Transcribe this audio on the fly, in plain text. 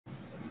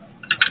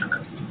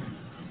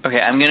Okay,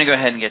 I'm going to go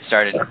ahead and get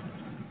started.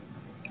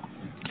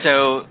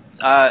 So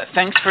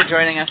thanks for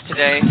joining us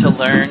today to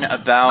learn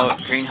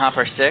about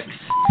Greenhopper 6.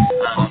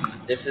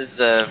 This is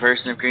the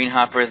version of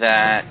Greenhopper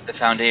that the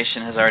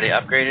Foundation has already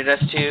upgraded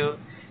us to,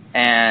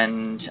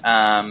 and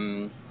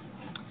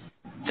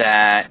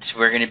that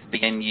we're going to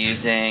begin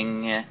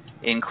using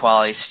in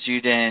Kuali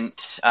Student,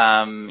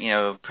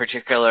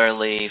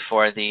 particularly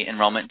for the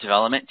enrollment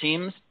development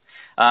teams.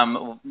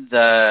 While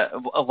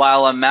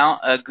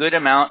a good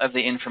amount of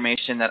the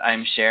information that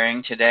I'm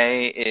sharing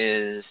today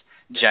is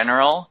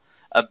general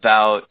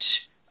about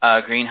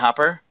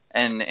Greenhopper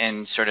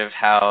and sort of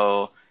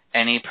how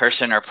any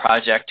person or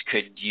project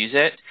could use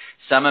it,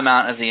 some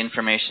amount of the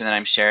information that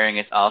I'm sharing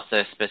is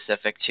also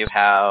specific to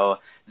how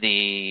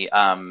the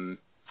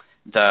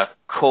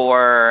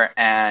core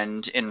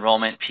and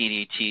enrollment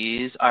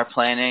PDTs are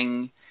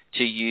planning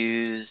to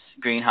use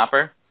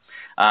Greenhopper.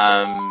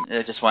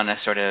 I just want to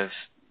sort of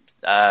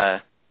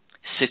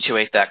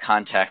situate that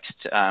context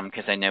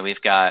because I know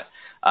we've got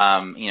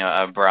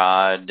a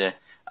broad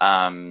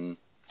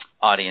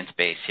audience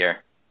base here.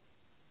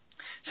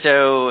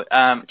 So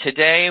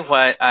today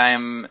what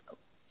I'm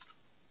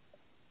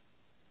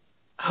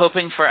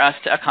hoping for us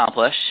to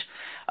accomplish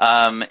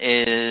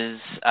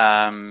is,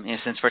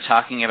 since we're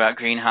talking about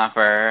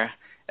Greenhopper,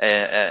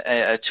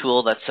 a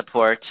tool that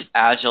supports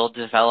agile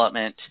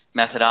development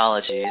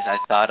methodologies, I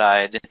thought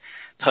I'd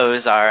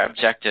pose our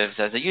objectives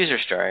as a user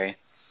story.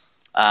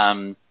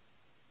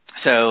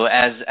 So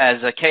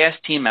as a KS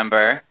team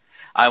member,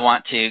 I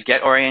want to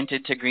get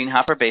oriented to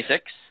Greenhopper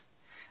basics.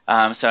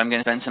 So I'm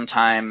going to spend some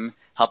time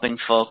helping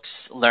folks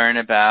learn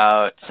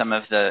about some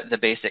of the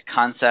basic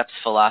concepts,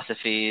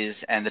 philosophies,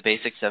 and the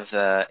basics of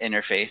the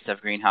interface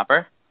of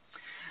Greenhopper.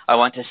 I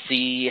want to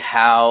see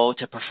how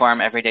to perform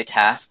everyday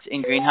tasks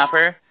in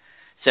Greenhopper.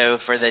 So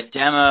for the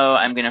demo,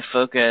 I'm going to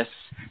focus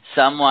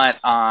somewhat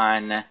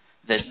on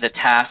the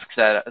tasks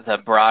that the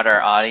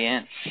broader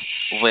audience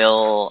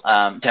will,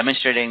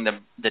 demonstrating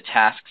the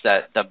tasks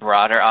that the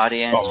broader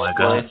audience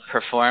would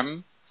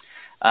perform,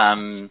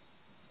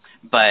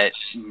 but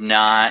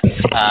not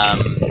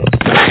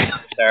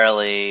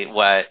necessarily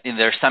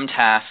there's some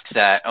tasks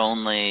that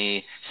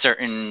only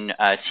certain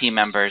team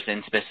members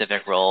in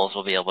specific roles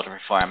will be able to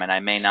perform, and I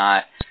may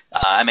not,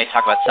 I may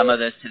talk about some of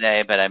those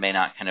today, but I may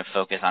not kind of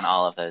focus on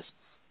all of those.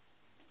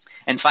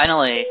 And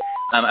finally,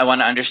 I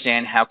want to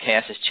understand how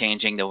KS is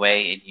changing the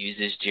way it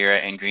uses Jira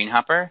and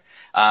Greenhopper.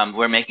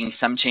 We're making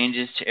some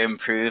changes to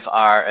improve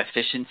our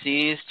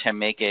efficiencies, to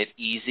make it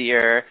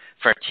easier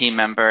for a team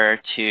member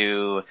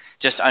to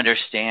just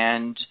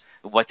understand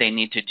what they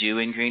need to do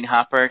in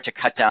Greenhopper, to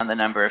cut down the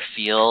number of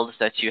fields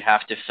that you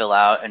have to fill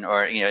out in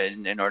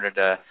order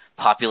to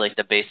populate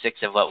the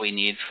basics of what we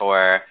need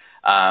for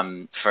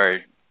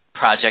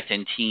project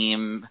and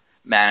team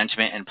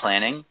management and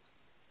planning.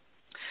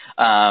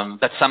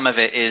 But some of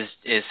it is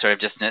sort of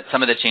just,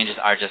 some of the changes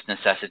are just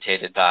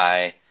necessitated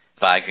by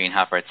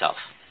Greenhopper itself,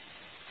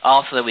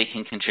 all so that we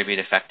can contribute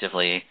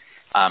effectively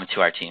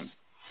to our team.